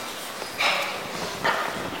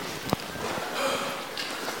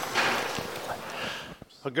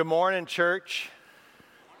Well, good morning, church.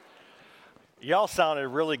 Y'all sounded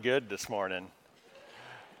really good this morning.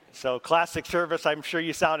 So, classic service, I'm sure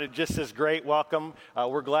you sounded just as great. Welcome.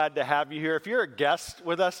 We're glad to have you here. If you're a guest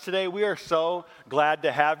with us today, we are so glad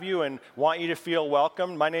to have you and want you to feel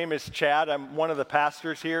welcome. My name is Chad. I'm one of the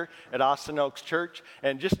pastors here at Austin Oaks Church.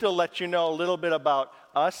 And just to let you know a little bit about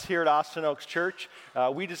us here at Austin Oaks Church,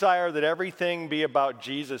 we desire that everything be about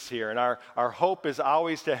Jesus here. And our hope is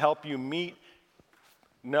always to help you meet,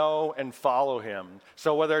 know, and follow him.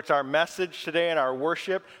 So whether it's our message today and our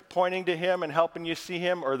worship, pointing to him and helping you see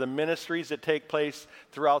him, or the ministries that take place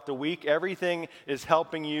throughout the week, everything is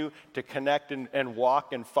helping you to connect and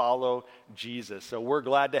walk and follow Jesus. So we're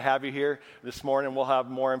glad to have you here this morning. We'll have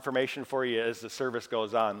more information for you as the service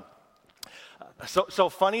goes on. So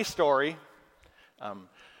funny story.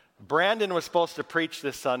 Brandon was supposed to preach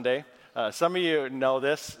this Sunday. Some of you know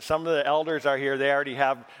this. Some of the elders are here. They already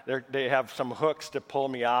they have some hooks to pull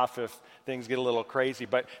me off if things get a little crazy.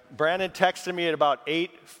 But Brandon texted me at about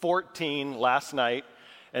 8:14 last night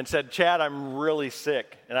and said, "Chad, I'm really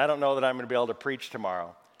sick, and I don't know that I'm going to be able to preach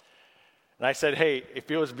tomorrow." And I said, "Hey,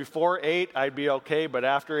 if it was before 8, I'd be okay, but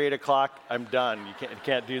after 8 o'clock, I'm done. You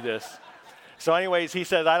can't do this." So anyways, he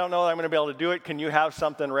said, "I don't know that I'm going to be able to do it. Can you have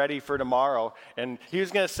something ready for tomorrow?" And he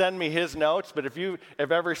was going to send me his notes, but if you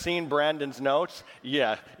have ever seen Brandon's notes,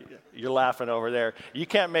 yeah, you're laughing over there. You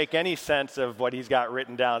can't make any sense of what he's got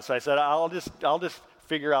written down. So I said, I'll just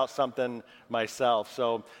figure out something myself.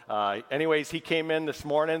 So anyways, he came in this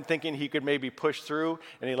morning thinking he could maybe push through,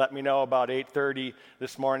 and he let me know about 8:30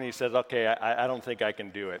 this morning. He said, "Okay, I don't think I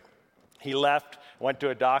can do it." He left, went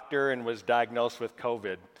to a doctor, and was diagnosed with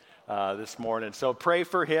COVID. This morning. So pray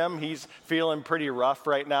for him. He's feeling pretty rough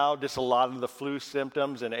right now, just a lot of the flu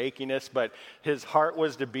symptoms and achiness, but his heart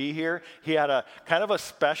was to be here. He had a kind of a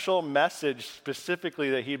special message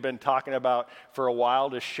specifically that he'd been talking about for a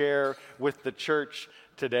while to share with the church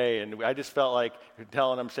today. And I just felt like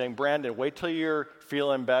telling him, saying, "Brandon, wait till you're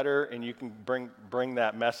feeling better and you can bring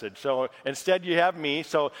that message." So instead you have me.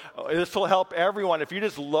 So this will help everyone. If you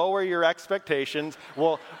just lower your expectations,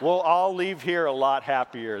 we'll all leave here a lot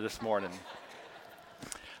happier this morning.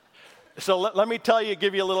 So let me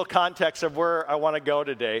give you a little context of where I want to go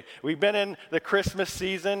today. We've been in the Christmas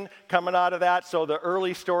season, coming out of that, so the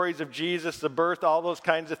early stories of Jesus, the birth, all those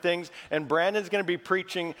kinds of things. And Brandon's going to be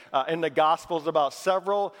preaching in the Gospels about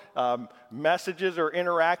several messages or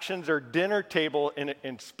interactions or dinner table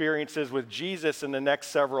experiences with Jesus in the next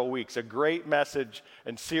several weeks. A great message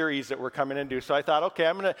and series that we're coming into. So I thought, okay,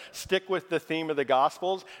 I'm going to stick with the theme of the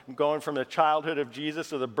Gospels. I'm going from the childhood of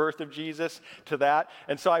Jesus or the birth of Jesus to that.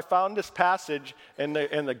 And so I found this passage in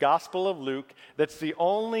the Gospel of Luke that's the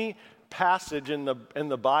only passage in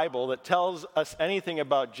the Bible that tells us anything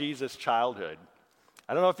about Jesus' childhood.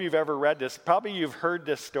 I don't know if you've ever read this. Probably you've heard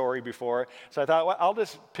this story before. So I thought, well, I'll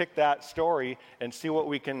just pick that story and see what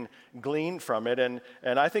we can glean from it. And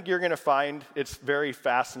I think you're going to find it's very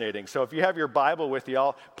fascinating. So if you have your Bible with you,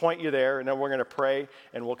 I'll point you there, and then we're going to pray,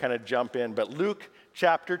 and we'll kind of jump in. But Luke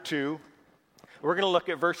chapter 2, we're going to look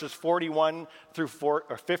at verses 41 through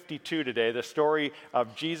 52 today, the story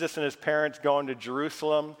of Jesus and his parents going to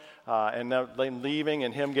Jerusalem and then leaving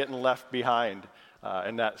and him getting left behind.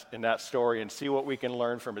 In that story, and see what we can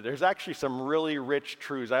learn from it. There's actually some really rich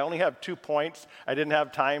truths. I only have 2 points. I didn't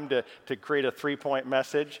have time to create a 3-point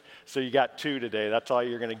message, so you got 2 today. That's all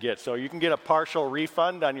you're going to get. So you can get a partial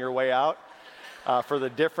refund on your way out for the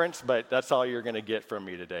difference, but that's all you're going to get from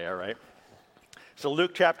me today, all right? So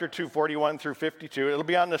Luke chapter 2, 41 through 52. It'll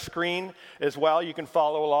be on the screen as well. You can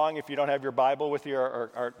follow along if you don't have your Bible with you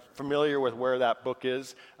or are familiar with where that book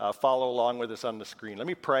is. Follow along with us on the screen. Let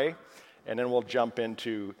me pray, and then we'll jump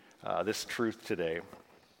into this truth today.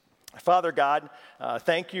 Father God,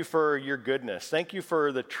 thank you for your goodness. Thank you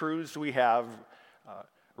for the truths we have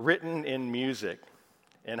written in music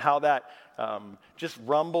and how that just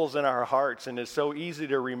rumbles in our hearts and is so easy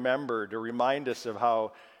to remember, to remind us of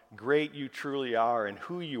how great you truly are and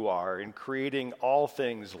who you are in creating all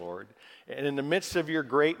things, Lord. And in the midst of your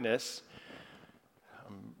greatness,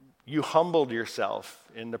 you humbled yourself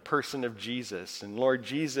in the person of Jesus. And Lord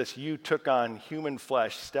Jesus, you took on human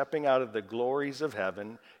flesh, stepping out of the glories of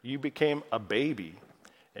heaven. You became a baby.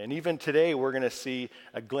 And even today, we're going to see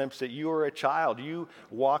a glimpse that you were a child. You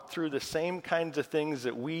walked through the same kinds of things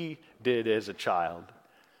that we did as a child.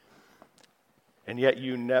 And yet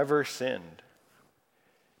you never sinned.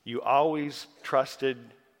 You always trusted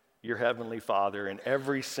your Heavenly Father in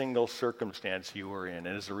every single circumstance you were in.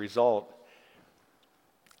 And as a result,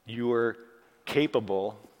 you were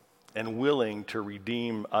capable and willing to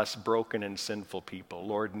redeem us broken and sinful people.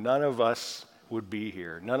 Lord, none of us would be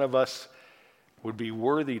here. None of us would be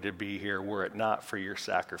worthy to be here were it not for your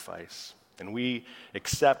sacrifice. And we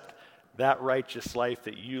accept that righteous life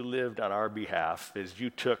that you lived on our behalf as you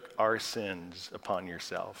took our sins upon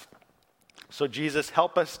yourself. So Jesus,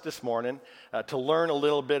 help us this morning to learn a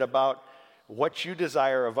little bit about what you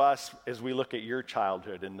desire of us as we look at your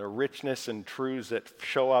childhood and the richness and truths that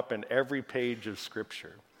show up in every page of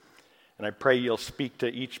Scripture. And I pray you'll speak to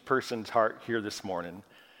each person's heart here this morning,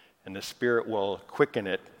 and the Spirit will quicken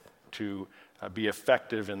it to be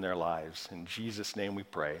effective in their lives. In Jesus' name we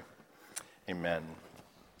pray. Amen.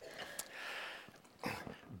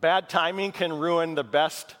 Bad timing can ruin the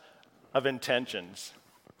best of intentions.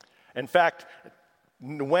 In fact,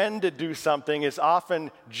 when to do something is often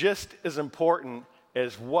just as important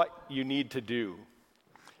as what you need to do.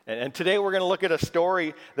 And today we're going to look at a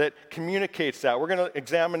story that communicates that. We're going to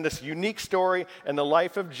examine this unique story in the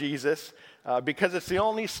life of Jesus because it's the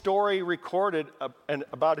only story recorded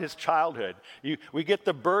about his childhood. We get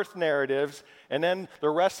the birth narratives, and then the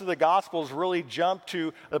rest of the Gospels really jump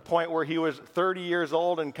to the point where he was 30 years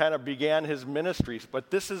old and kind of began his ministries. But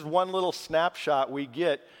this is one little snapshot we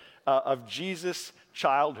get of Jesus'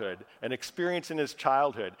 childhood, an experience in his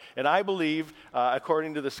childhood. And I believe,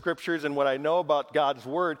 according to the Scriptures and what I know about God's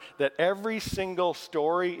Word, that every single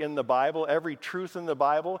story in the Bible, every truth in the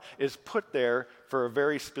Bible is put there for a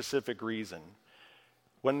very specific reason.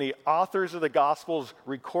 When the authors of the Gospels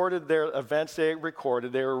recorded their events they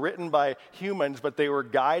recorded, they were written by humans, but they were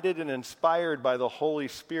guided and inspired by the Holy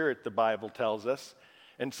Spirit, the Bible tells us.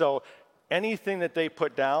 And so anything that they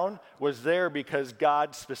put down was there because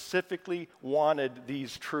God specifically wanted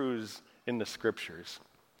these truths in the Scriptures.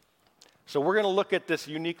 So we're going to look at this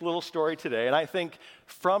unique little story today, and I think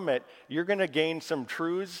from it, you're going to gain some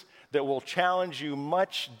truths that will challenge you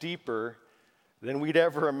much deeper than we'd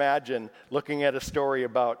ever imagine looking at a story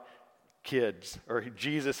about kids or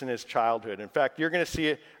Jesus in his childhood. In fact, you're going to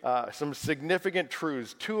see some significant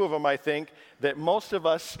truths, two of them, I think, that most of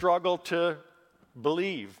us struggle to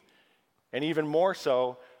believe, and even more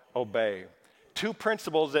so, obey. Two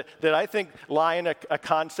principles that I think lie in a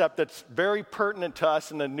concept that's very pertinent to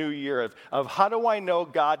us in the new year of how do I know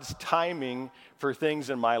God's timing for things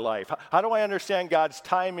in my life? How do I understand God's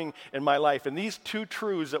timing in my life? And these two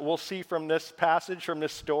truths that we'll see from this passage, from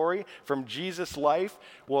this story, from Jesus' life,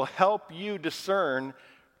 will help you discern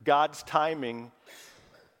God's timing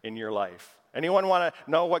in your life. Anyone want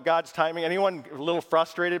to know what God's timing? Anyone a little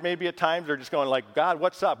frustrated maybe at times, or just going like, God,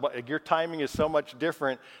 what's up? Your timing is so much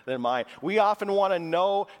different than mine. We often want to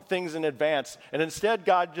know things in advance, and instead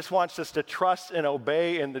God just wants us to trust and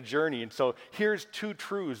obey in the journey. And so here's two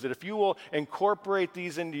truths that if you will incorporate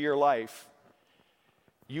these into your life,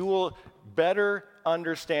 you will better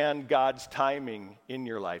understand God's timing in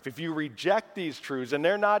your life. If you reject these truths, and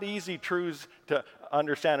they're not easy truths to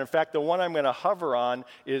understand. In fact, the one I'm going to hover on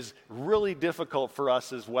is really difficult for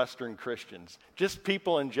us as Western Christians. Just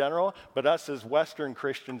people in general, but us as Western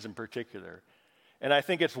Christians in particular. And I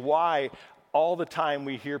think it's why all the time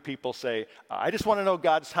we hear people say, I just want to know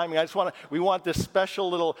God's timing. We want this special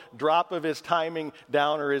little drop of his timing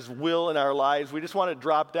down or his will in our lives. We just want to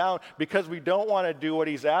drop down because we don't want to do what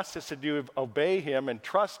he's asked us to do, obey him and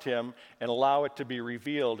trust him and allow it to be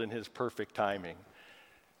revealed in his perfect timing.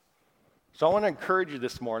 So I want to encourage you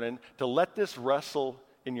this morning to let this wrestle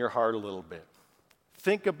in your heart a little bit.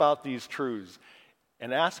 Think about these truths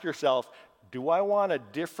and ask yourself, do I want a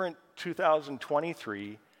different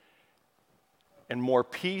 2023 and more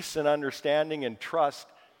peace and understanding and trust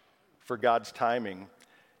for God's timing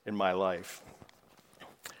in my life?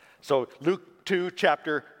 So Luke 2,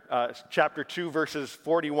 chapter 2, verses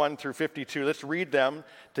 41 through 52. Let's read them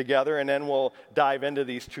together, and then we'll dive into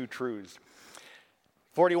these two truths.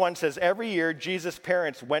 41 says, every year Jesus'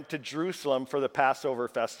 parents went to Jerusalem for the Passover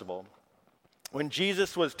festival. When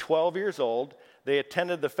Jesus was 12 years old, they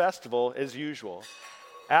attended the festival as usual.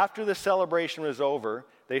 After the celebration was over,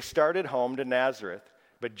 they started home to Nazareth,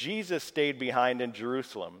 but Jesus stayed behind in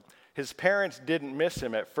Jerusalem. His parents didn't miss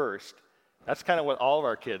him at first. That's kind of what all of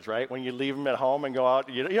our kids, right? When you leave them at home and go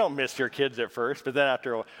out, you don't miss your kids at first, but then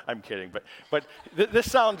after a while, I'm kidding. But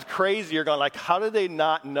this sounds crazy. You're going like, how did they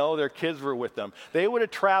not know their kids were with them? They would have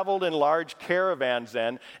traveled in large caravans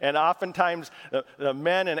then, and oftentimes the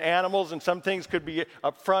men and animals and some things could be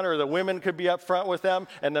up front, or the women could be up front with them,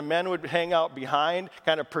 and the men would hang out behind,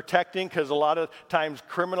 kind of protecting, because a lot of times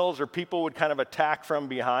criminals or people would kind of attack from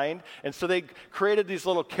behind. And so they created these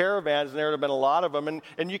little caravans, and there would have been a lot of them,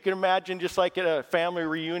 and you can imagine just just like at a family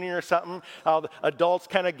reunion or something, how the adults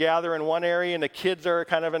kind of gather in one area and the kids are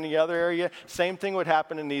kind of in the other area. Same thing would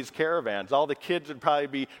happen in these caravans. All the kids would probably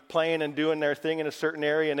be playing and doing their thing in a certain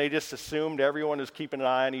area, and they just assumed everyone was keeping an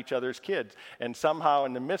eye on each other's kids. And somehow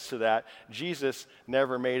in the midst of that, Jesus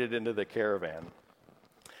never made it into the caravan.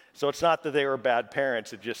 So it's not that they were bad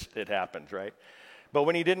parents, it happens, right? But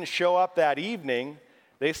when he didn't show up that evening,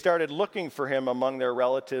 they started looking for him among their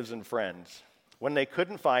relatives and friends. When they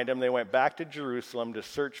couldn't find him, they went back to Jerusalem to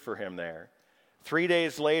search for him there. 3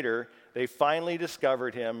 days later, they finally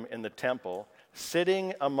discovered him in the temple,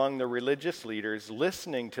 sitting among the religious leaders,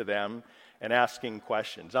 listening to them and asking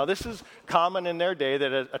questions. Now, this is common in their day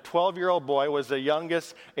that a 12-year-old boy was the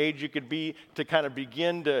youngest age you could be to kind of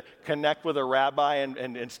begin to connect with a rabbi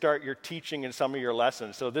and start your teaching in some of your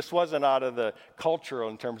lessons. So this wasn't out of the culture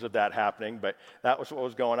in terms of that happening, but that was what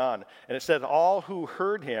was going on. And it said, all who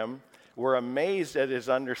heard him were amazed at his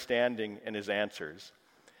understanding and his answers.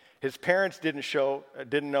 His parents didn't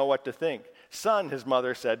know what to think. Son, his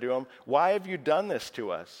mother said to him, why have you done this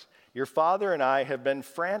to us? Your father and I have been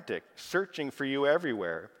frantic, searching for you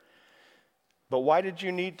everywhere. But why did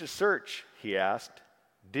you need to search? He asked.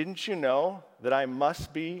 Didn't you know that I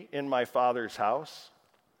must be in my father's house?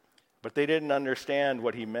 But they didn't understand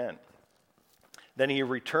what he meant. Then he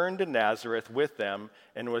returned to Nazareth with them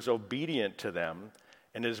and was obedient to them.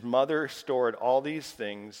 And his mother stored all these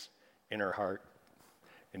things in her heart.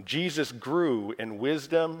 And Jesus grew in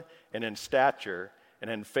wisdom and in stature and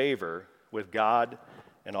in favor with God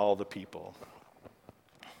and all the people.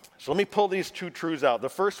 So let me pull these two truths out. The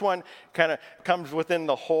first one kind of comes within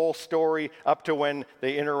the whole story up to when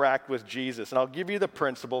they interact with Jesus. And I'll give you the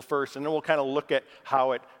principle first, and then we'll kind of look at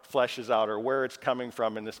how it fleshes out or where it's coming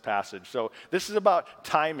from in this passage. So this is about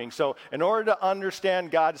timing. So in order to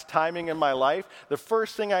understand God's timing in my life, the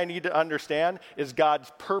first thing I need to understand is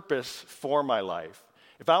God's purpose for my life.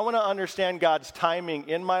 If I want to understand God's timing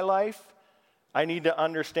in my life, I need to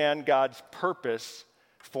understand God's purpose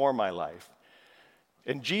for my life.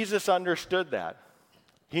 And Jesus understood that.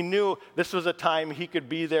 He knew this was a time he could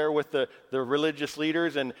be there with the religious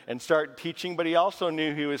leaders and start teaching, but he also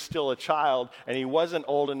knew he was still a child and he wasn't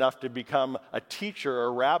old enough to become a teacher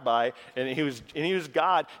or rabbi, and he was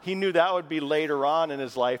God. He knew that would be later on in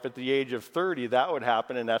his life at the age of 30. That would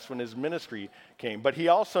happen, and that's when his ministry came. But he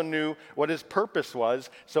also knew what his purpose was,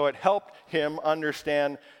 so it helped him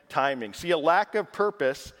understand timing. See, a lack of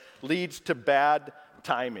purpose leads to bad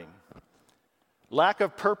timing. Lack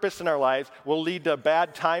of purpose in our lives will lead to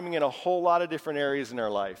bad timing in a whole lot of different areas in our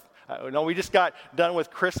life. We just got done with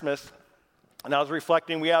Christmas, and I was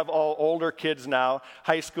reflecting, we have all older kids now,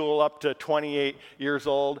 high school up to 28 years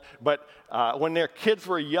old, but when their kids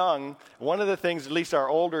were young, one of the things, at least our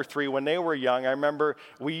older three, when they were young, I remember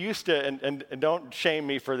we used to, and don't shame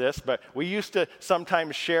me for this, but we used to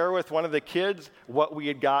sometimes share with one of the kids what we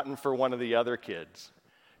had gotten for one of the other kids.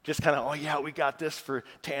 Just kind of, oh yeah, we got this for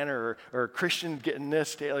Tanner, or Christian getting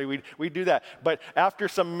this daily. We do that. But after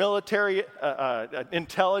some military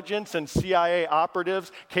intelligence and CIA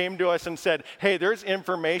operatives came to us and said, hey, there's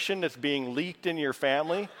information that's being leaked in your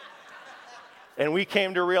family. And we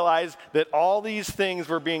came to realize that all these things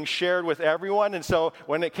were being shared with everyone. And so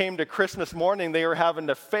when it came to Christmas morning, they were having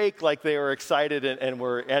to fake like they were excited and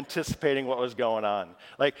were anticipating what was going on.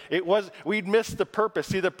 Like we'd missed the purpose.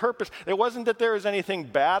 See, the purpose, it wasn't that there was anything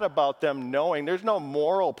bad about them knowing. There's no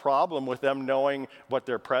moral problem with them knowing what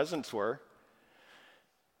their presents were.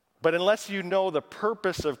 But unless you know the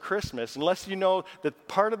purpose of Christmas, unless you know that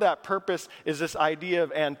part of that purpose is this idea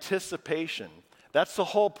of anticipation. That's the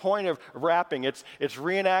whole point of wrapping. It's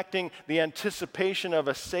reenacting the anticipation of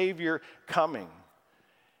a Savior coming.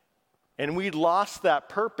 And we lost that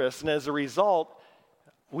purpose, and as a result,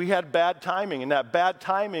 we had bad timing. And that bad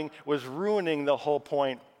timing was ruining the whole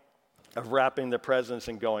point of wrapping the presents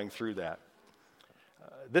and going through that.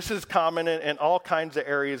 This is common in all kinds of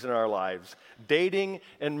areas in our lives. Dating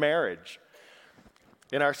and marriage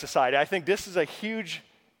in our society. I think this is a huge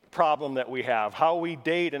problem that we have, how we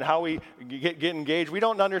date and how we get engaged. We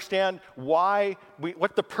don't understand what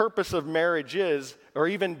the purpose of marriage is, or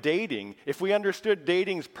even dating. If we understood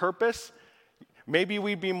dating's purpose, maybe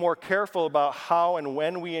we'd be more careful about how and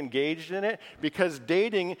when we engaged in it, because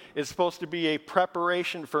dating is supposed to be a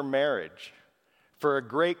preparation for marriage, for a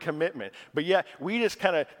great commitment. But yet, we just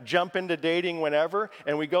kind of jump into dating whenever,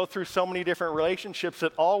 and we go through so many different relationships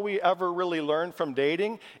that all we ever really learn from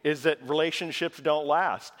dating is that relationships don't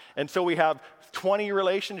last. And so we have 20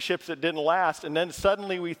 relationships that didn't last, and then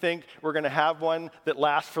suddenly we think we're going to have one that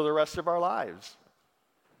lasts for the rest of our lives.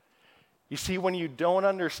 You see, when you don't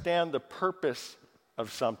understand the purpose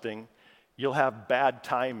of something, you'll have bad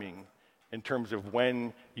timing in terms of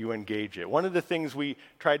when you engage it. One of the things we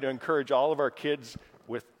try to encourage all of our kids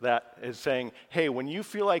with that is saying, hey, when you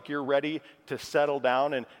feel like you're ready to settle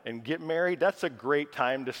down and get married, that's a great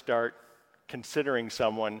time to start considering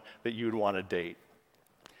someone that you'd want to date.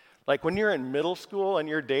 Like when you're in middle school and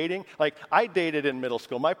you're dating, like I dated in middle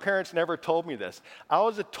school. My parents never told me this. I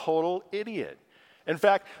was a total idiot. In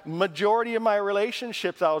fact, majority of my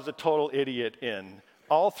relationships I was a total idiot in,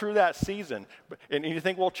 all through that season. And you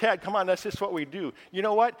think, well, Chad, come on, that's just what we do. You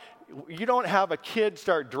know what? You don't have a kid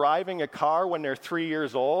start driving a car when they're 3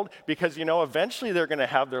 years old because, eventually they're going to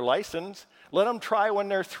have their license. Let them try when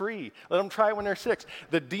they're 3. Let them try when they're 6.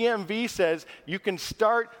 The DMV says you can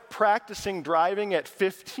start practicing driving at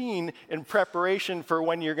 15 in preparation for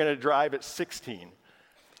when you're going to drive at 16.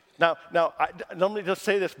 Now, let me just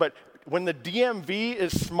say this, but when the DMV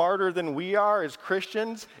is smarter than we are as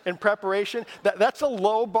Christians in preparation, that's a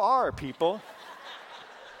low bar, people.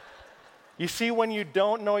 You see, when you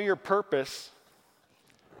don't know your purpose,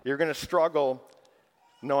 you're going to struggle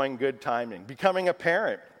knowing good timing. Becoming a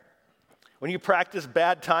parent. When you practice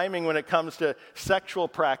bad timing when it comes to sexual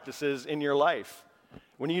practices in your life.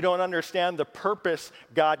 When you don't understand the purpose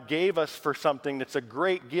God gave us for something that's a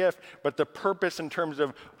great gift, but the purpose in terms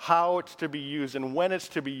of how it's to be used and when it's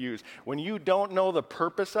to be used. When you don't know the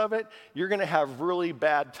purpose of it, you're going to have really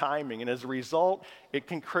bad timing. And as a result, it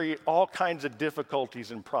can create all kinds of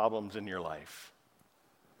difficulties and problems in your life.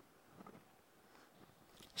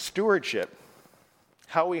 Stewardship.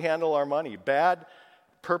 How we handle our money. Bad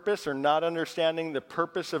purpose or not understanding the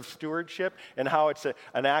purpose of stewardship and how it's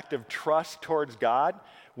an act of trust towards God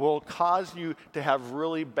will cause you to have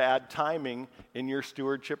really bad timing in your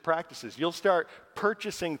stewardship practices. You'll start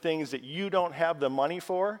purchasing things that you don't have the money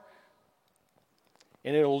for,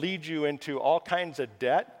 and it'll lead you into all kinds of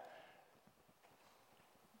debt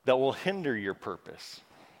that will hinder your purpose.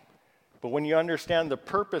 But when you understand the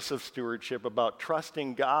purpose of stewardship about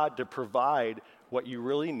trusting God to provide what you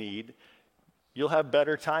really need, you'll have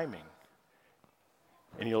better timing,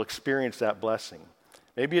 and you'll experience that blessing.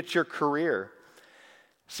 Maybe it's your career.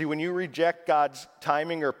 See, when you reject God's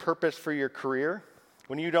timing or purpose for your career,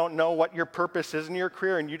 when you don't know what your purpose is in your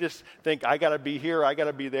career and you just think, I got to be here, I got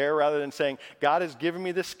to be there, rather than saying, God has given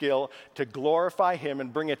me the skill to glorify Him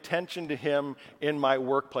and bring attention to Him in my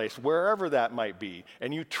workplace, wherever that might be.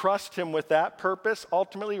 And you trust Him with that purpose,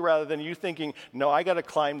 ultimately, rather than you thinking, no, I got to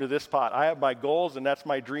climb to this pot. I have my goals, and that's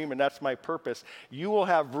my dream, and that's my purpose. You will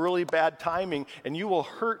have really bad timing, and you will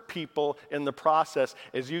hurt people in the process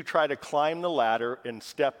as you try to climb the ladder and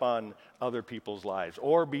step on other people's lives,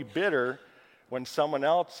 or be bitter when someone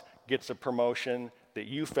else gets a promotion that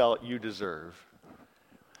you felt you deserve.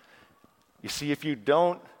 You see, if you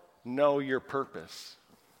don't know your purpose,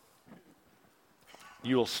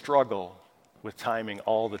 you will struggle with timing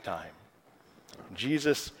all the time.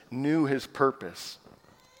 Jesus knew his purpose,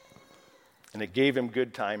 and it gave him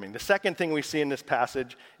good timing. The second thing we see in this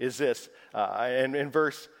passage is this, in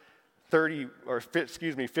verse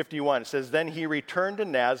 51, it says, then he returned to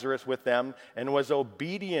Nazareth with them and was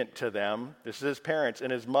obedient to them. This is his parents,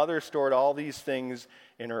 and his mother stored all these things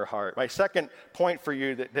in her heart. My second point for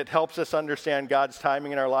you that helps us understand God's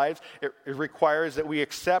timing in our lives, it requires that we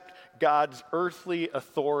accept God's earthly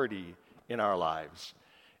authority in our lives.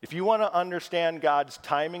 If you want to understand God's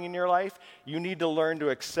timing in your life, you need to learn to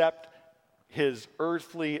accept his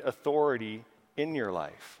earthly authority in your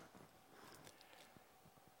life.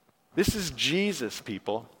 This is Jesus,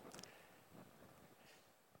 people.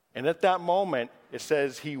 And at that moment, it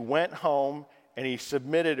says he went home and he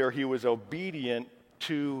submitted, or he was obedient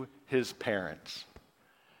to his parents.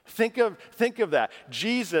 Think of that.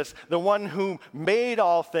 Jesus, the one who made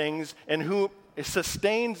all things and who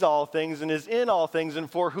sustains all things and is in all things and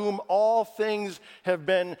for whom all things have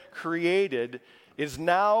been created, is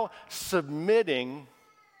now submitting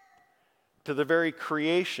to the very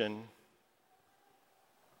creation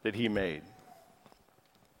that he made.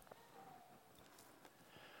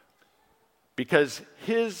 Because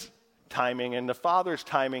his timing and the Father's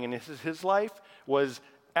timing in his life was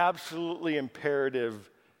absolutely imperative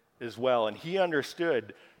as well. And he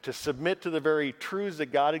understood to submit to the very truths that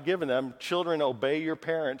God had given them, children, obey your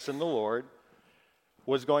parents in the Lord,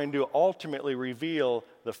 was going to ultimately reveal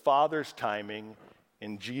the Father's timing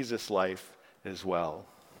in Jesus' life as well.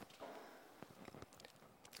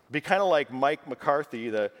 Be kind of like Mike McCarthy,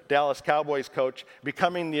 the Dallas Cowboys coach,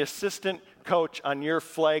 becoming the assistant coach on your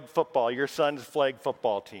son's flag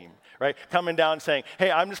football team, right? Coming down and saying,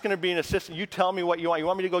 hey, I'm just going to be an assistant. You tell me what you want. You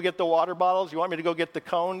want me to go get the water bottles? You want me to go get the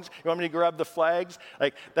cones? You want me to grab the flags?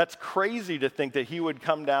 Like, that's crazy to think that he would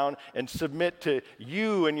come down and submit to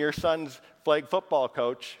you and your son's flag football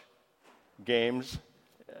coach games,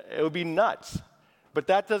 it would be nuts. But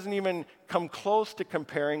that doesn't even come close to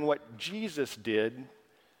comparing what Jesus did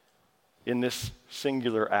in this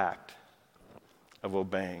singular act of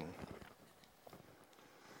obeying.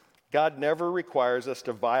 God never requires us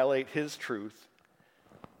to violate his truth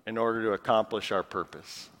in order to accomplish our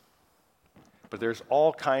purpose. But there's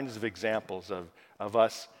all kinds of examples of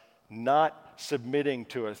us not submitting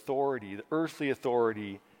to authority, the earthly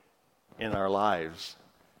authority in our lives,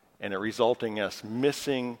 and it resulting in us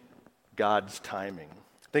missing God's timing.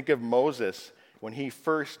 Think of Moses when he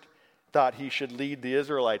first thought he should lead the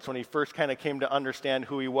Israelites. When he first kind of came to understand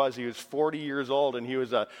who he was 40 years old, and he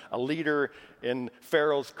was a leader in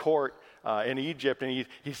Pharaoh's court in Egypt, and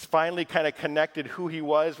he's finally kind of connected who he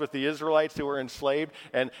was with the Israelites who were enslaved.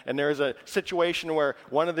 And there's a situation where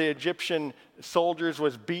one of the Egyptian soldiers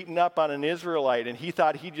was beaten up on an Israelite, and he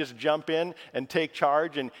thought he'd just jump in and take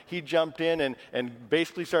charge, and he jumped in and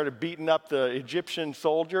basically started beating up the Egyptian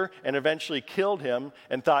soldier and eventually killed him,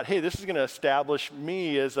 and thought, hey, this is going to establish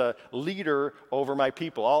me as a leader over my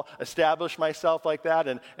people. I'll establish myself like that,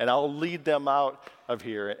 and I'll lead them out of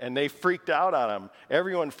here. And they freaked out on him.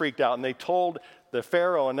 Everyone freaked out, and they told the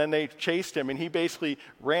Pharaoh, and then they chased him, and he basically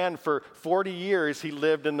ran for 40 years. He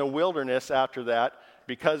lived in the wilderness after that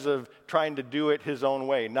because of trying to do it his own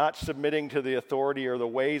way, not submitting to the authority or the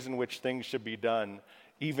ways in which things should be done,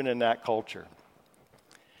 even in that culture.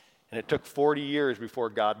 And it took 40 years before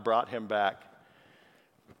God brought him back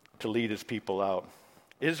to lead his people out.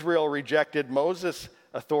 Israel rejected Moses'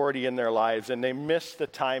 authority in their lives, and they missed the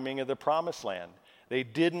timing of the promised land. They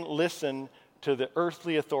didn't listen to the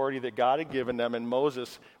earthly authority that God had given them in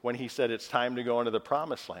Moses when he said it's time to go into the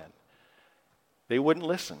promised land. They wouldn't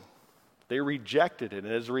listen. They rejected it,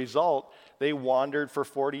 and as a result, they wandered for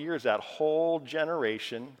 40 years. That whole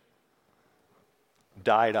generation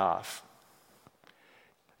died off.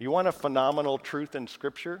 You want a phenomenal truth in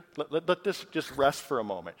Scripture? Let this just rest for a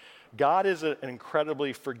moment. God is an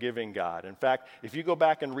incredibly forgiving God. In fact, if you go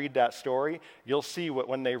back and read that story, you'll see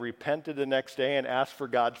when they repented the next day and asked for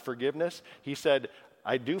God's forgiveness, he said,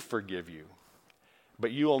 I do forgive you,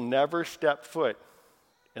 but you will never step foot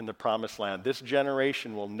in the promised land. This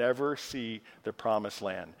generation will never see the promised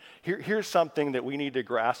land. Here's something that we need to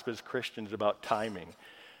grasp as Christians about timing.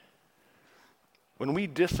 When we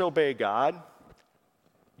disobey God,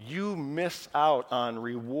 you miss out on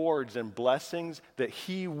rewards and blessings that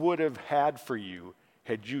he would have had for you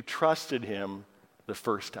had you trusted him the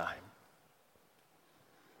first time.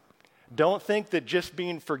 Don't think that just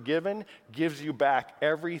being forgiven gives you back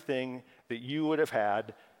everything that you would have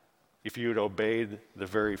had if you had obeyed the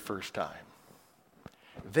very first time.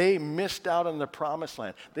 They missed out on the promised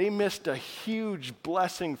land. They missed a huge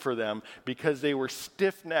blessing for them because they were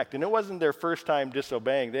stiff-necked. And it wasn't their first time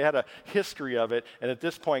disobeying. They had a history of it. And at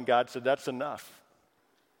this point, God said, that's enough.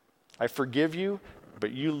 I forgive you,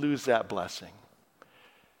 but you lose that blessing.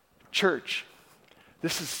 Church,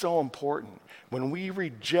 this is so important. When we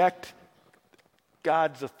reject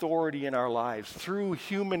God's authority in our lives through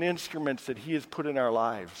human instruments that he has put in our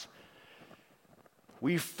lives,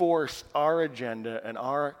 we force our agenda and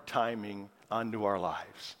our timing onto our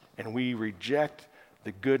lives. And we reject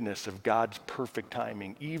the goodness of God's perfect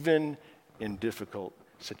timing, even in difficult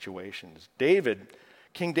situations.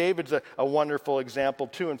 King David's a wonderful example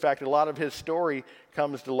too. In fact, a lot of his story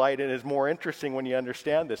comes to light and is more interesting when you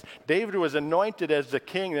understand this. David was anointed as the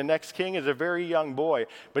king, the next king, as a very young boy.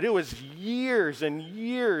 But it was years and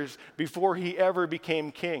years before he ever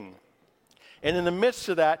became king. And in the midst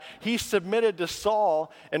of that, he submitted to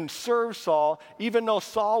Saul and served Saul, even though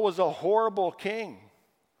Saul was a horrible king.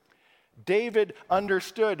 David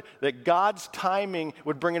understood that God's timing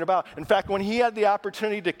would bring it about. In fact, when he had the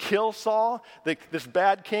opportunity to kill Saul, this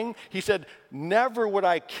bad king, he said, never would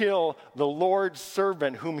I kill the Lord's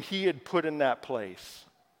servant whom he had put in that place.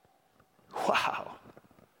 Wow.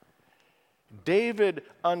 David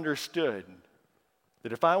understood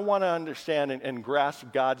that if I want to understand and grasp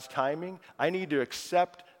God's timing, I need to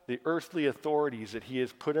accept the earthly authorities that he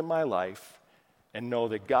has put in my life and know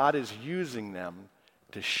that God is using them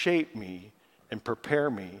to shape me and prepare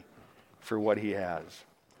me for what he has.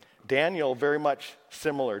 Daniel, very much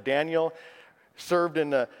similar. Daniel served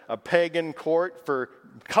in a pagan court for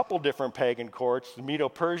a couple different pagan courts,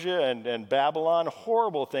 Medo-Persia and Babylon,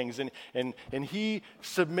 horrible things. And he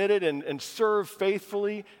submitted and served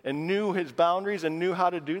faithfully and knew his boundaries and knew how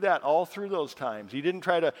to do that all through those times. He didn't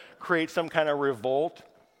try to create some kind of revolt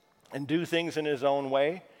and do things in his own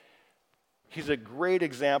way. He's a great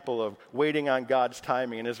example of waiting on God's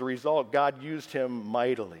timing, and as a result, God used him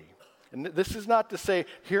mightily. And this is not to say,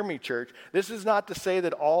 hear me, church, this is not to say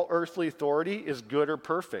that all earthly authority is good or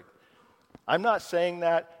perfect. I'm not saying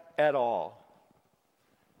that at all,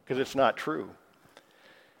 because it's not true.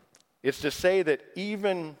 It's to say that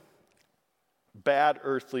even bad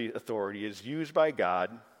earthly authority is used by God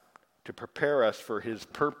to prepare us for his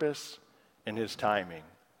purpose and his timing,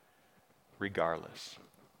 regardless.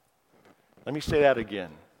 Let me say that again.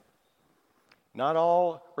 Not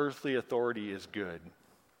all earthly authority is good,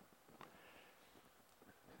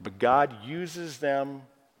 but God uses them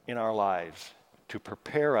in our lives to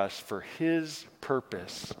prepare us for his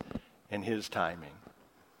purpose and his timing.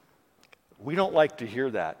 We don't like to hear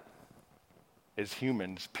that as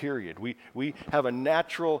humans, period. We have a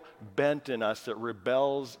natural bent in us that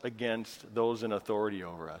rebels against those in authority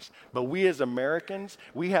over us. But we as Americans,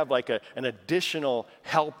 we have like an additional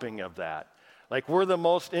helping of that. Like we're the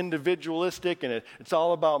most individualistic and it's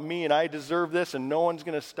all about me and I deserve this and no one's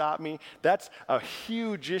going to stop me. That's a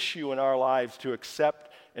huge issue in our lives, to accept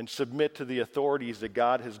and submit to the authorities that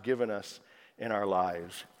God has given us in our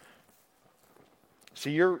lives.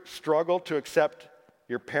 See, your struggle to accept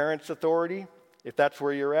your parents' authority, if that's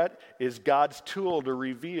where you're at, is God's tool to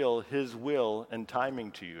reveal his will and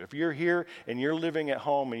timing to you. If you're here and you're living at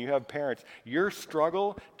home and you have parents, your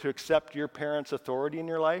struggle to accept your parents' authority in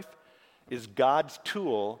your life is God's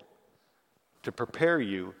tool to prepare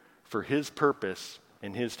you for his purpose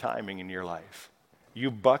and his timing in your life.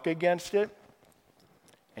 You buck against it,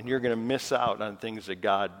 and you're going to miss out on things that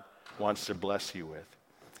God wants to bless you with.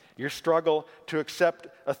 Your struggle to accept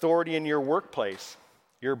authority in your workplace,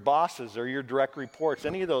 your bosses or your direct reports,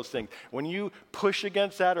 any of those things, when you push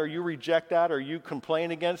against that or you reject that or you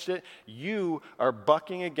complain against it, you are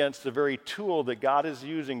bucking against the very tool that God is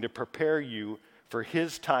using to prepare you for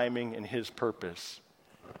his timing and his purpose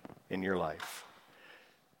in your life.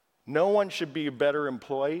 No one should be a better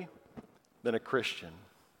employee than a Christian.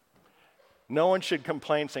 No one should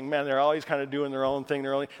complain saying, man, they're always kind of doing their own thing.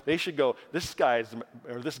 They should go, this guy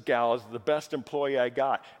or this gal is the best employee I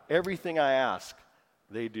got. Everything I ask,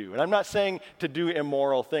 they do. And I'm not saying to do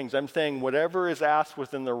immoral things. I'm saying whatever is asked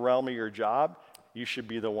within the realm of your job, you should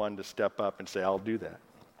be the one to step up and say, I'll do that.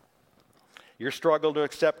 Your struggle to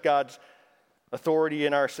accept God's authority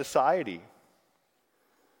in our society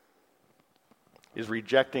is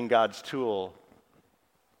rejecting God's tool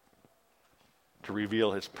to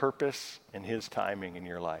reveal his purpose and his timing in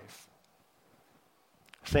your life.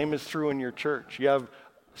 Same is true in your church. You have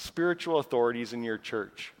spiritual authorities in your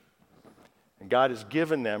church, and God has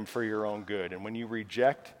given them for your own good. And when you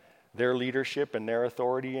reject their leadership and their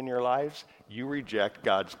authority in your lives, you reject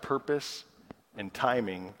God's purpose and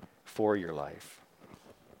timing for your life.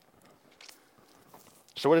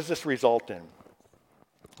 So what does this result in?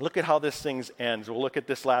 Look at how this thing ends. We'll look at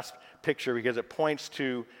this last picture because it points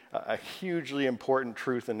to a hugely important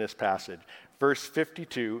truth in this passage. Verse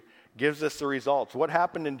 52 gives us the results. What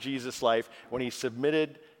happened in Jesus' life when he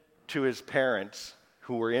submitted to his parents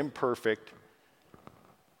who were imperfect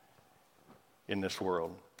in this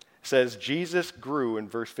world? It says, Jesus grew, in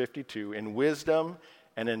verse 52, in wisdom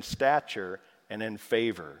and in stature and in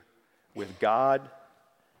favor with God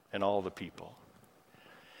and all the people.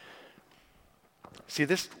 See,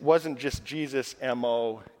 this wasn't just Jesus'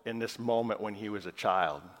 MO in this moment when he was a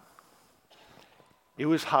child. It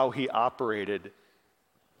was how he operated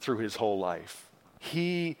through his whole life.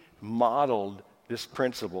 He modeled this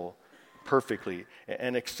principle perfectly.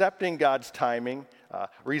 And accepting God's timing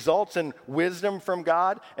results in wisdom from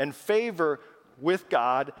God and favor with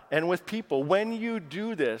God and with people. When you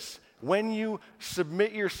do this, when you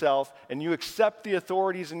submit yourself and you accept the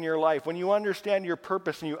authorities in your life, when you understand your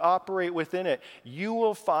purpose and you operate within it, you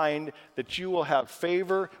will find that you will have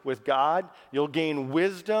favor with God. You'll gain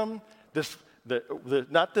wisdom,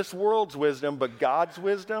 not this world's wisdom, but God's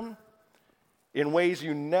wisdom in ways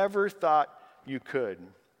you never thought you could,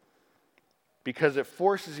 because it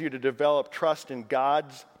forces you to develop trust in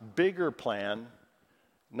God's bigger plan,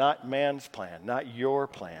 not man's plan, not your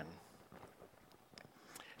plan.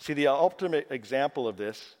 See, the ultimate example of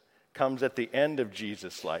this comes at the end of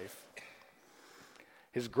Jesus' life.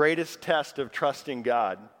 His greatest test of trusting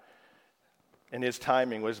God and his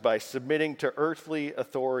timing was by submitting to earthly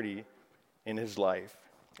authority in his life.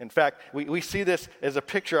 In fact, we see this as a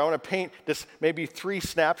picture. I want to paint this maybe 3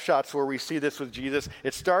 snapshots where we see this with Jesus.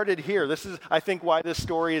 It started here. This is, I think, why this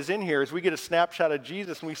story is in here, is we get a snapshot of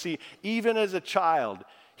Jesus and we see even as a child,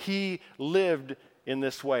 he lived in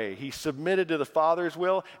this way. He submitted to the Father's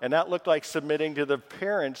will, and that looked like submitting to the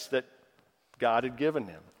parents that God had given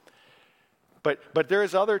him. But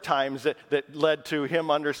there's other times that led to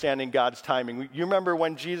him understanding God's timing. You remember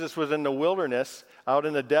when Jesus was in the wilderness, out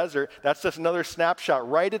in the desert, that's just another snapshot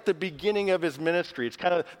right at the beginning of his ministry. It's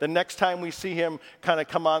kind of the next time we see him kind of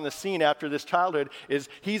come on the scene after this childhood is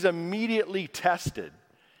he's immediately tested.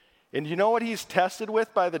 And you know what he's tested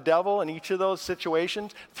with by the devil in each of those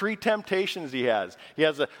situations? 3 temptations he has. He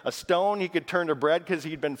has a stone he could turn to bread because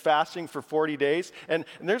he'd been fasting for 40 days. And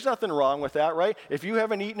there's nothing wrong with that, right? If you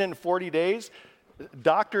haven't eaten in 40 days,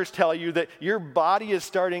 doctors tell you that your body is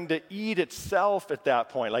starting to eat itself at that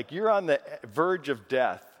point. Like you're on the verge of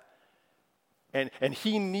death. And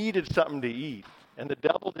he needed something to eat. And the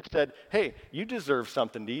devil just said, hey, you deserve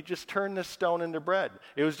something to eat. Just turn this stone into bread.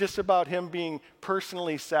 It was just about him being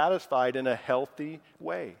personally satisfied in a healthy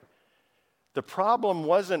way. The problem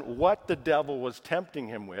wasn't what the devil was tempting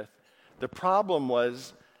him with. The problem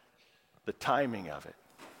was the timing of it.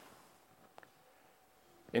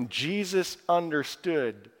 And Jesus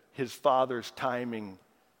understood his Father's timing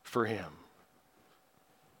for him.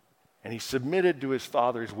 And he submitted to his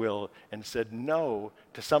Father's will and said no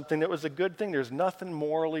to something that was a good thing. There's nothing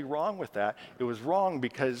morally wrong with that. It was wrong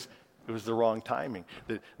because it was the wrong timing.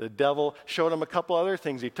 The devil showed him a couple other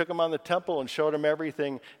things. He took him on the temple and showed him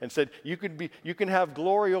everything and said, you can have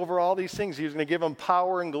glory over all these things. He was going to give him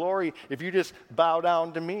power and glory if you just bow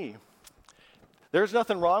down to me. There's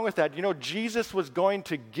nothing wrong with that. You know, Jesus was going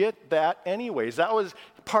to get that anyways. That was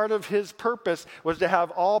part of his purpose, was to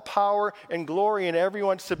have all power and glory and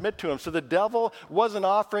everyone submit to him. So the devil wasn't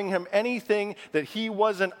offering him anything that he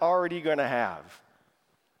wasn't already going to have.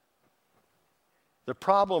 The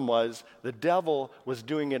problem was the devil was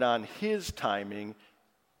doing it on his timing,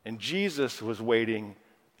 and Jesus was waiting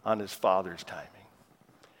on his Father's timing.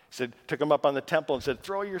 He said, took him up on the temple and said,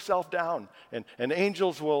 throw yourself down, and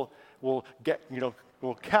angels will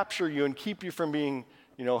capture you and keep you from being,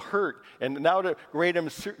 hurt. And now to rate him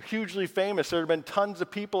hugely famous, there had been tons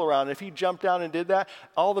of people around. If he jumped down and did that,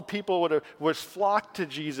 all the people was flocked to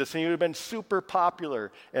Jesus, and he would have been super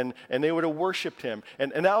popular, and they would have worshipped him.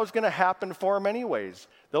 And that was going to happen for him anyways.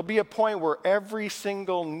 There'll be a point where every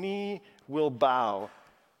single knee will bow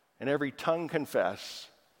and every tongue confess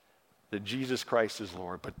that Jesus Christ is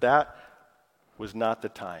Lord. But that was not the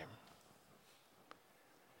time.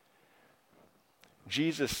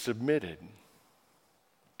 Jesus submitted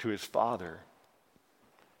to his Father,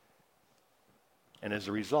 and as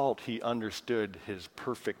a result, he understood his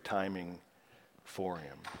perfect timing for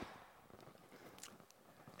him.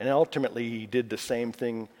 And ultimately, he did the same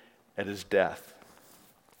thing at his death.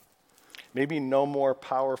 Maybe no more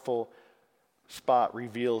powerful spot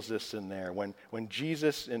reveals this in there. When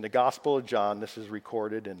Jesus, in the Gospel of John, this is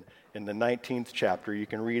recorded in the 19th chapter, you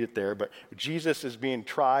can read it there, but Jesus is being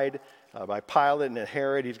tried by Pilate and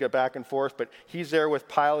Herod. He's got back and forth, but he's there with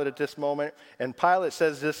Pilate at this moment, and Pilate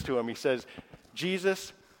says this to him. He says,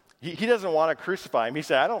 Jesus, he doesn't want to crucify him. He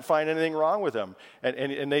said, I don't find anything wrong with him.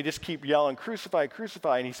 And they just keep yelling, crucify,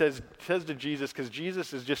 crucify. And he says to Jesus, because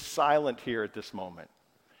Jesus is just silent here at this moment.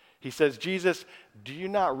 He says, Jesus, do you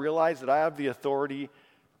not realize that I have the authority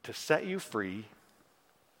to set you free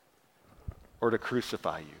or to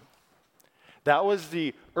crucify you? That was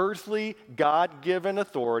the earthly, God-given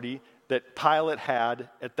authority that Pilate had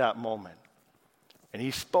at that moment. And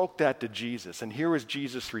he spoke that to Jesus. And here was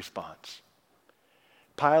Jesus' response.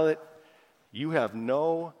 Pilate, you have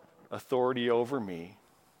no authority over me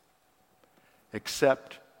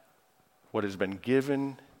except what has been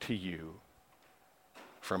given to you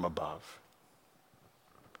from above.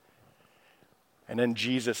 And then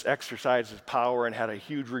Jesus exercised his power and had a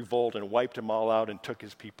huge revolt and wiped them all out and took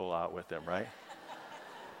his people out with him, right?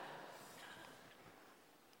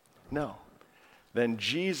 No. Then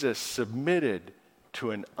Jesus submitted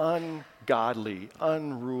to an ungodly,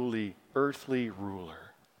 unruly, earthly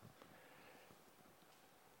ruler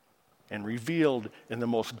and revealed in the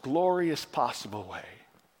most glorious possible way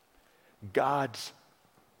God's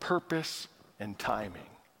purpose and timing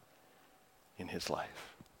in his life.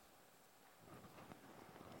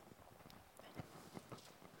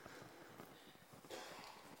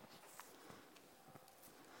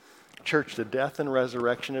 Church, the death and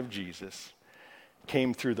resurrection of Jesus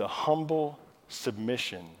came through the humble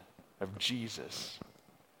submission of Jesus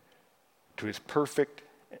to his perfect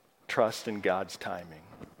trust in God's timing.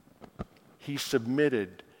 He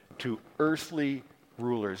submitted to earthly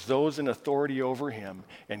rulers, those in authority over him,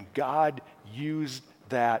 and God used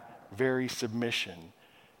that very submission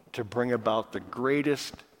to bring about the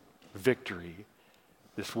greatest victory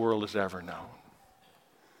this world has ever known.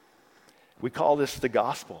 We call this the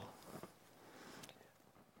gospel.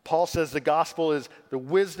 Paul says the gospel is the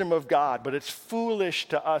wisdom of God, but it's foolish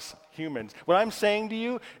to us humans. What I'm saying to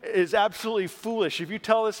you is absolutely foolish. If you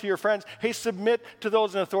tell this to your friends, hey, submit to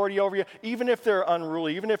those in authority over you, even if they're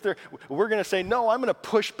unruly, even if we're going to say, no, I'm going to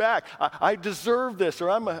push back. I deserve this, or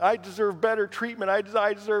I deserve better treatment.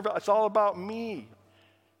 I deserve, it's all about me.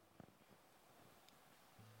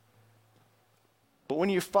 But when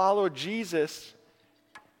you follow Jesus,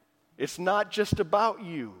 it's not just about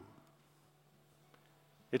you.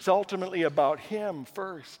 It's ultimately about him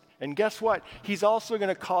first. And guess what? He's also going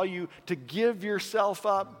to call you to give yourself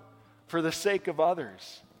up for the sake of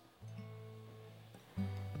others.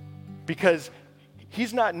 Because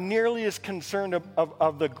he's not nearly as concerned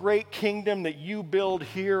of the great kingdom that you build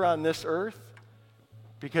here on this earth,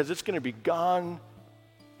 because it's going to be gone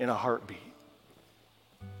in a heartbeat.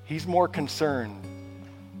 He's more concerned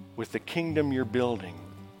with the kingdom you're building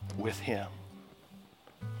with him.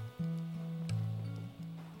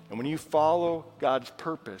 And when you follow God's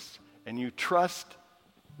purpose and you trust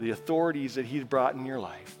the authorities that he's brought in your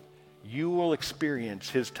life, you will experience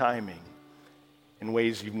his timing in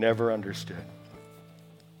ways you've never understood.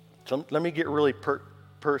 So let me get really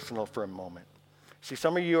personal for a moment. See,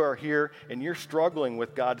 some of you are here and you're struggling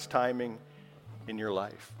with God's timing in your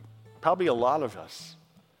life. Probably a lot of us.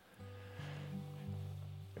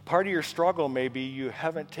 Part of your struggle may be you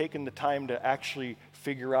haven't taken the time to actually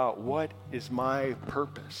figure out, what is my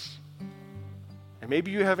purpose? And maybe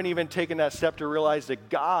you haven't even taken that step to realize that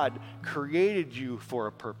God created you for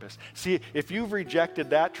a purpose. See, if you've rejected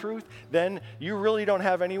that truth, then you really don't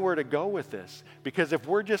have anywhere to go with this. Because if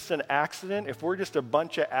we're just an accident, if we're just a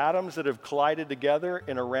bunch of atoms that have collided together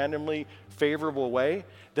in a randomly favorable way,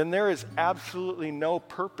 then there is absolutely no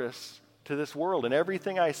purpose to this world. And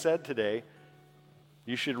everything I said today,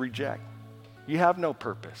 you should reject. You have no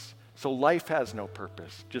purpose. So life has no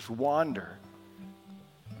purpose. Just wander.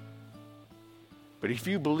 But if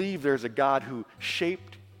you believe there's a God who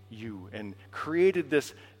shaped you and created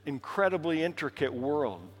this incredibly intricate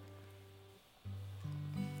world,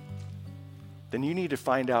 then you need to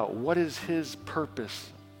find out, what is his purpose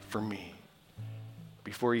for me?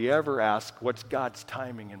 Before you ever ask, what's God's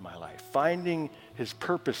timing in my life? Finding his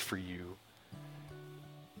purpose for you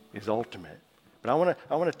is ultimate. But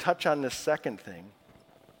I want to touch on this second thing.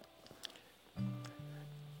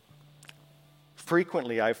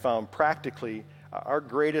 Frequently, I've found practically our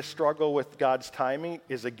greatest struggle with God's timing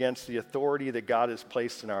is against the authority that God has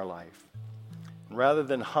placed in our life. And rather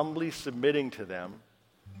than humbly submitting to them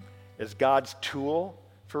as God's tool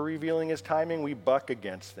for revealing his timing, we buck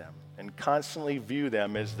against them and constantly view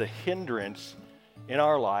them as the hindrance in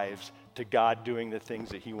our lives to God doing the things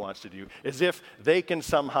that he wants to do, as if they can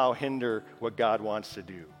somehow hinder what God wants to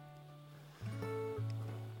do.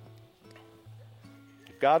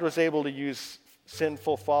 If God was able to use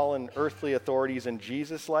sinful, fallen, earthly authorities in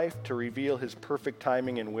Jesus' life to reveal his perfect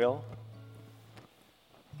timing and will,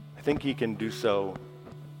 I think he can do so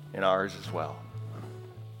in ours as well.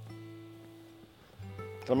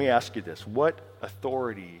 Let me ask you this. What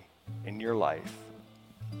authority in your life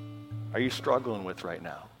are you struggling with right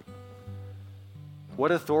now?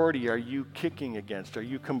 What authority are you kicking against? Are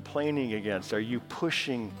you complaining against? Are you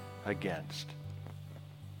pushing against?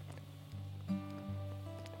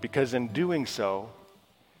 Because in doing so,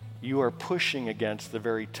 you are pushing against the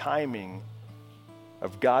very timing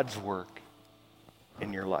of God's work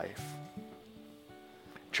in your life.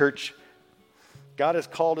 Church, God has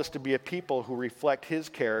called us to be a people who reflect his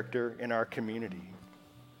character in our community.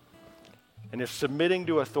 And if submitting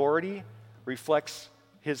to authority reflects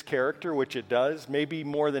his character, which it does, maybe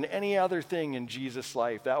more than any other thing in Jesus'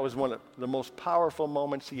 life, that was one of the most powerful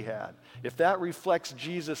moments he had. If that reflects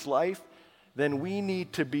Jesus' life, then we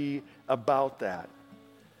need to be about that.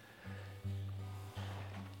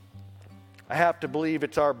 I have to believe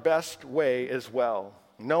it's our best way as well.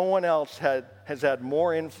 No one else has had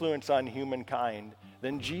more influence on humankind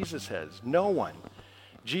than Jesus has. No one.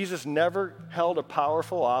 Jesus never held a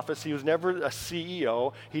powerful office. He was never a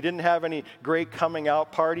CEO. He didn't have any great coming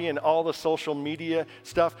out party and all the social media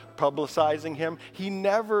stuff publicizing him. He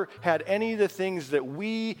never had any of the things that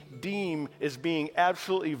we deem as being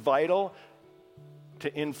absolutely vital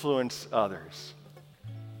to influence others.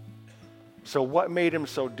 So what made him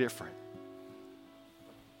so different?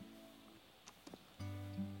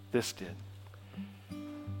 This did.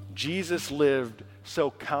 Jesus lived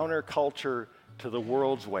so counterculture to the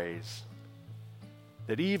world's ways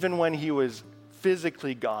that even when he was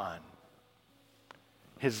physically gone,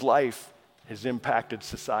 his life has impacted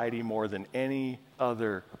society more than any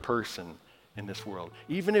other person in this world.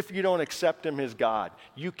 Even if you don't accept him as God,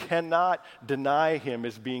 you cannot deny him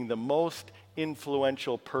as being the most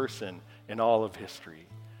influential person in all of history.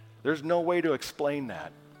 There's no way to explain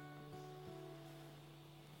that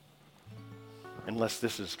unless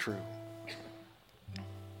this is true.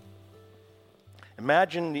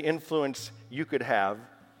 Imagine the influence you could have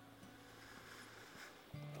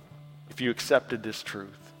if you accepted this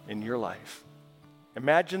truth in your life.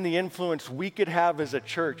 Imagine the influence we could have as a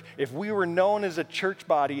church if we were known as a church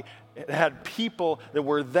body that had people that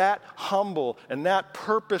were that humble and that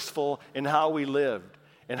purposeful in how we lived,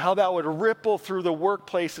 and how that would ripple through the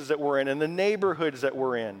workplaces that we're in and the neighborhoods that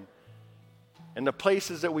we're in and the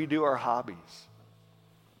places that we do our hobbies.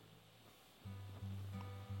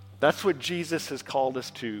 That's what Jesus has called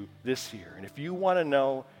us to this year. And if you want to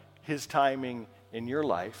know his timing in your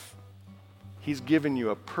life, he's given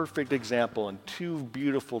you a perfect example and two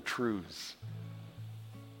beautiful truths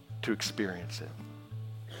to experience it.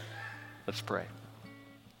 Let's pray.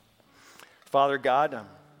 Father God,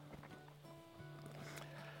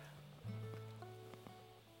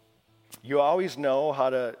 you always know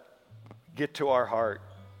how to get to our heart.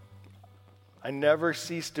 I never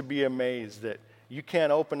cease to be amazed that you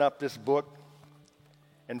can't open up this book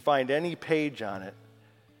and find any page on it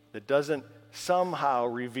that doesn't somehow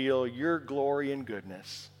reveal your glory and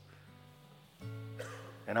goodness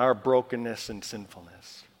and our brokenness and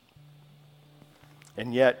sinfulness.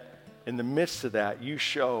 And yet, in the midst of that, you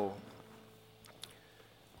show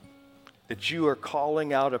that you are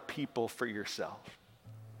calling out a people for yourself,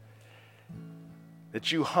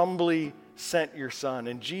 that you humbly sent your son.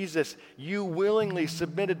 And Jesus, you willingly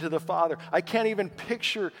submitted to the Father. I can't even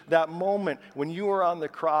picture that moment when you were on the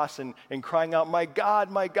cross and crying out, my God,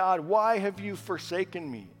 why have you forsaken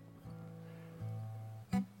me?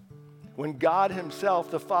 When God himself,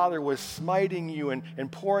 the Father, was smiting you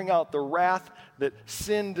and pouring out the wrath that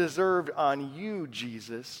sin deserved on you,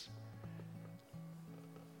 Jesus,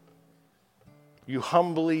 you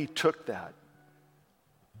humbly took that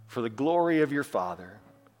for the glory of your Father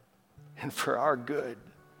and for our good,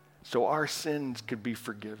 so our sins could be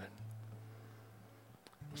forgiven.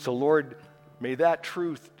 So Lord, may that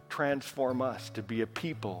truth transform us to be a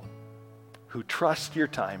people who trust your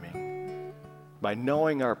timing by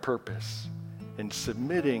knowing our purpose and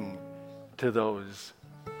submitting to those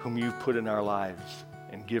whom you've put in our lives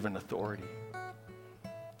and given authority.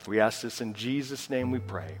 We ask this in Jesus' name we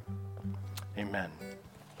pray. Amen.